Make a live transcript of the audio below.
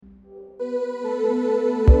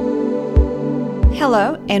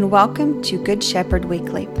Hello and welcome to Good Shepherd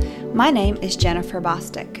Weekly. My name is Jennifer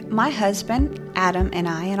Bostic. My husband, Adam, and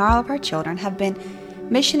I, and all of our children have been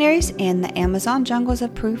missionaries in the Amazon jungles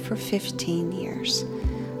of Peru for 15 years.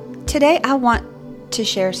 Today I want to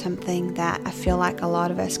share something that I feel like a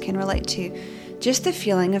lot of us can relate to, just the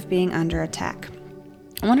feeling of being under attack.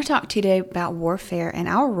 I want to talk to you today about warfare and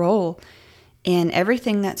our role in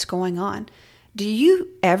everything that's going on. Do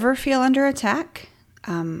you ever feel under attack?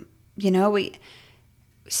 We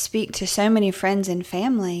speak to so many friends and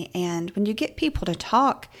family, and when you get people to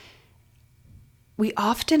talk, we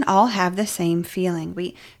often all have the same feeling.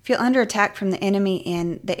 We feel under attack from the enemy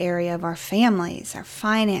in the area of our families, our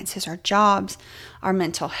finances, our jobs, our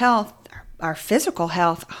mental health, our physical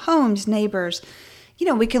health, homes, neighbors.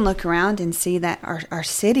 We can look around and see that our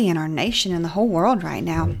city and our nation and the whole world right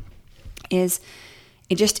now is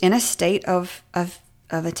just in a state of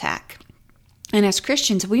attack. And as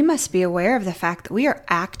Christians, we must be aware of the fact that we are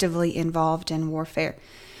actively involved in warfare.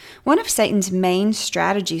 One of Satan's main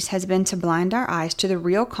strategies has been to blind our eyes to the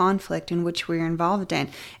real conflict in which we are involved in,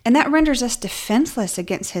 and that renders us defenseless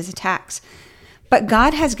against his attacks. But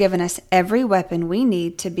God has given us every weapon we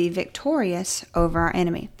need to be victorious over our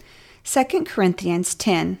enemy. 2 Corinthians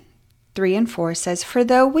 10:3-4 says, "For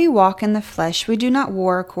though we walk in the flesh, we do not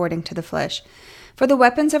war according to the flesh. For the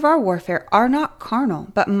weapons of our warfare are not carnal,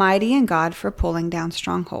 but mighty in God for pulling down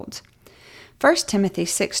strongholds." 1 Timothy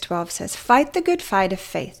 6:12 says, "Fight the good fight of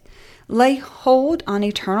faith. Lay hold on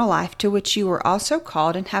eternal life, to which you were also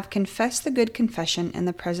called and have confessed the good confession in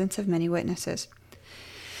the presence of many witnesses."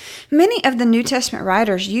 Many of the New Testament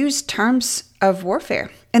writers use terms of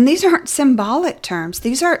warfare, and these aren't symbolic terms.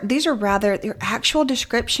 These are rather they're actual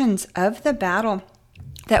descriptions of the battle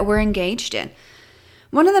that we're engaged in.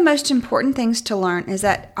 One of the most important things to learn is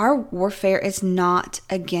that our warfare is not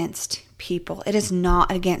against people. It is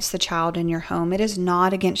not against the child in your home. It is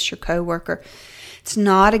not against your coworker. It's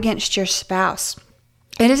not against your spouse.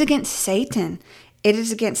 It is against Satan. It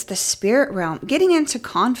is against the spirit realm. Getting into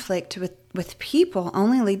conflict with people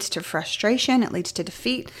only leads to frustration. It leads to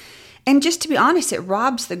defeat. And just to be honest, it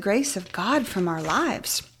robs the grace of God from our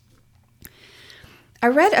lives. I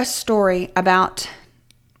read a story about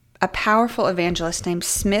a powerful evangelist named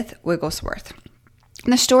Smith Wigglesworth.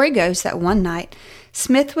 And the story goes that one night,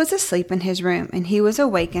 Smith was asleep in his room and he was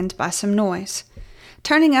awakened by some noise.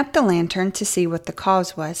 Turning up the lantern to see what the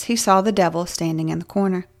cause was, he saw the devil standing in the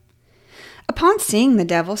corner. Upon seeing the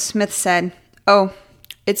devil, Smith said, "Oh,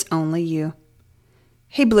 it's only you."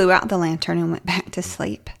 He blew out the lantern and went back to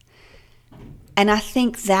sleep. And I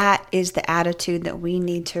think that is the attitude that we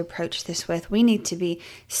need to approach this with. We need to be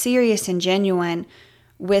serious and genuine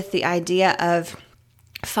with the idea of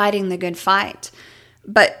fighting the good fight.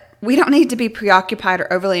 But we don't need to be preoccupied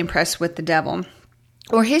or overly impressed with the devil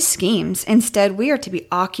or his schemes. Instead, we are to be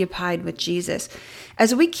occupied with Jesus.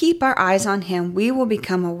 As we keep our eyes on him, we will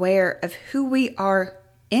become aware of who we are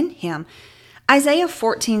in him. Isaiah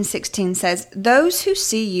 14:16 says, "Those who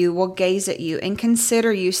see you will gaze at you and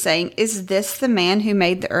consider you, saying, 'Is this the man who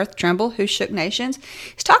made the earth tremble, who shook nations?'"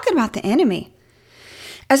 He's talking about the enemy.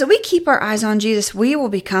 As we keep our eyes on Jesus, we will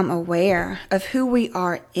become aware of who we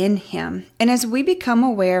are in him. And as we become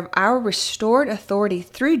aware of our restored authority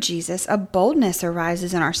through Jesus, a boldness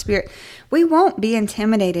arises in our spirit. We won't be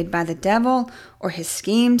intimidated by the devil or his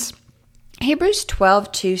schemes. Hebrews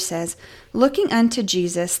 12:2 says, "Looking unto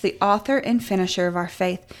Jesus, the author and finisher of our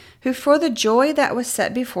faith, who for the joy that was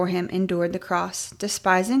set before him endured the cross,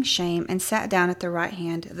 despising shame, and sat down at the right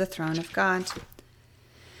hand of the throne of God."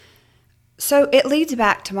 So it leads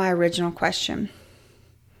back to my original question.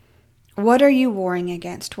 What are you warring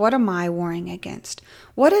against? What am I warring against?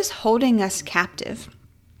 What is holding us captive?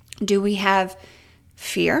 Do we have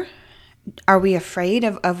fear? Are we afraid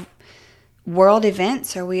of world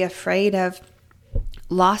events? Are we afraid of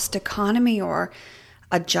lost economy or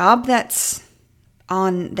a job that's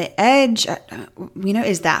on the edge?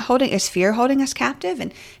 Is fear holding us captive?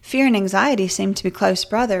 And fear and anxiety seem to be close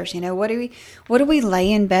brothers. What do we lay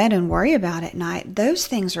in bed and worry about at night? Those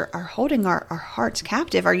things are holding our hearts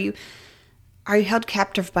captive. Are you held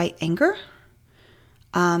captive by anger?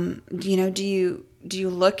 Do you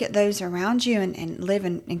look at those around you and live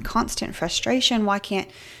in constant frustration? Why can't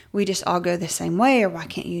we just all go the same way? Or why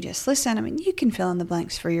can't you just listen? I mean, you can fill in the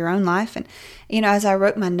blanks for your own life. And, as I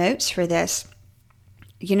wrote my notes for this,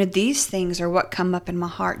 these things are what come up in my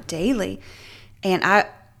heart daily. And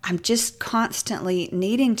I'm just constantly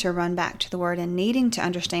needing to run back to the Word and needing to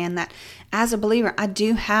understand that as a believer, I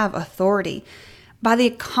do have authority. By the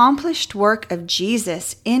accomplished work of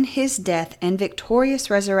Jesus in his death and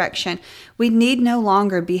victorious resurrection, we need no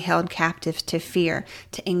longer be held captive to fear,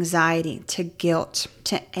 to anxiety, to guilt,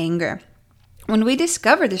 to anger. When we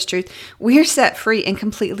discover this truth, we are set free and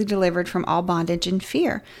completely delivered from all bondage and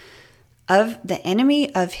fear of the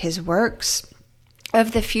enemy, of his works,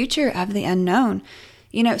 of the future, of the unknown.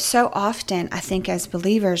 You know, so often I think as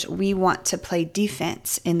believers, we want to play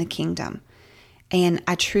defense in the kingdom. And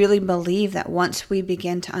I truly believe that once we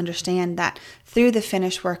begin to understand that through the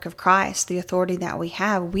finished work of Christ, the authority that we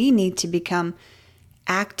have, we need to become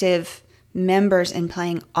active members in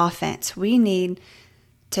playing offense. We need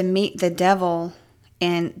to meet the devil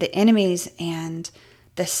and the enemies and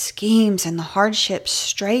the schemes and the hardships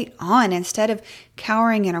straight on. Instead of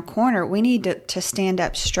cowering in a corner, we need to stand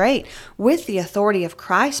up straight with the authority of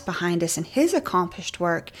Christ behind us and his accomplished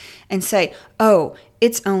work and say, oh,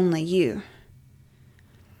 it's only you.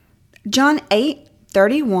 John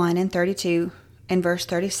 8:31 and 32 and verse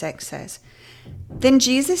 36 says, Then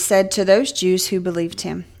Jesus said to those Jews who believed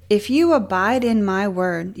him, If you abide in my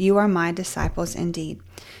word, you are my disciples indeed,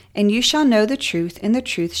 and you shall know the truth, and the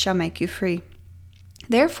truth shall make you free.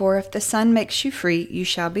 Therefore, if the Son makes you free, you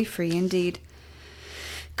shall be free indeed.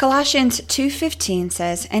 Colossians 2:15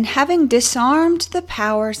 says, And having disarmed the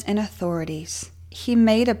powers and authorities, he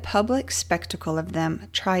made a public spectacle of them,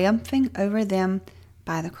 triumphing over them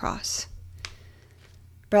by the cross.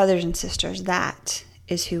 Brothers and sisters, that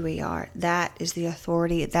is who we are. That is the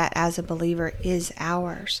authority that as a believer is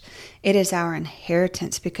ours. It is our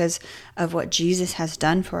inheritance because of what Jesus has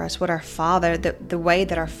done for us, what our Father, the way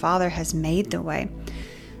that our Father has made the way.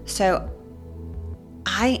 So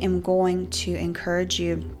I am going to encourage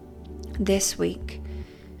you this week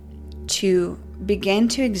to begin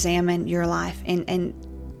to examine your life and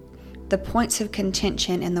the points of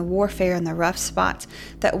contention and the warfare and the rough spots,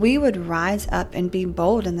 that we would rise up and be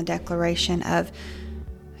bold in the declaration of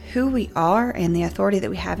who we are and the authority that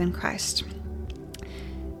we have in Christ.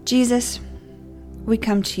 Jesus, we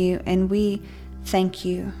come to you and we thank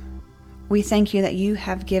you. We thank you that you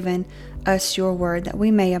have given us your word, that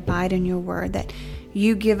we may abide in your word, that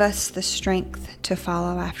you give us the strength to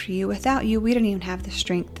follow after you. Without you, we don't even have the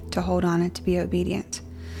strength to hold on and to be obedient.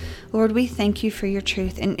 Lord, we thank you for your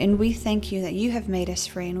truth, and we thank you that you have made us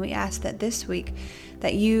free, and we ask that this week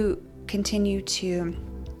that you continue to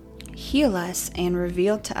heal us and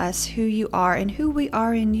reveal to us who you are and who we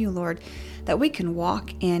are in you, Lord, that we can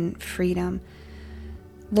walk in freedom.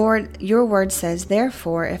 Lord, your word says,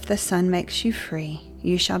 therefore, if the Son makes you free,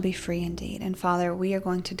 you shall be free indeed. And Father, we are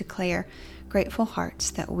going to declare grateful hearts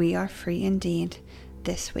that we are free indeed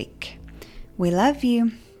this week. We love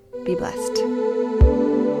you. Be blessed.